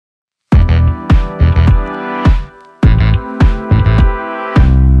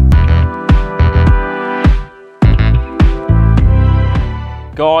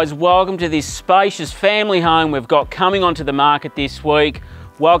Guys, welcome to this spacious family home we've got coming onto the market this week.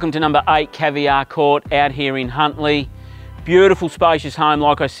 Welcome to number 8 Caviar Court out here in Huntly. Beautiful spacious home,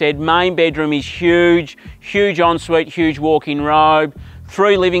 like I said. Main bedroom is huge, huge ensuite, huge walk-in robe,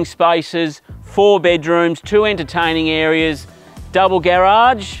 3 living spaces, 4 bedrooms, 2 entertaining areas, double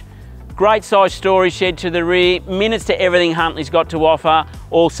garage, great size storage shed to the rear, minutes to everything Huntly's got to offer,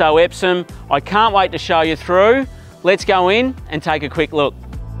 also Epsom. I can't wait to show you through. Let's go in and take a quick look.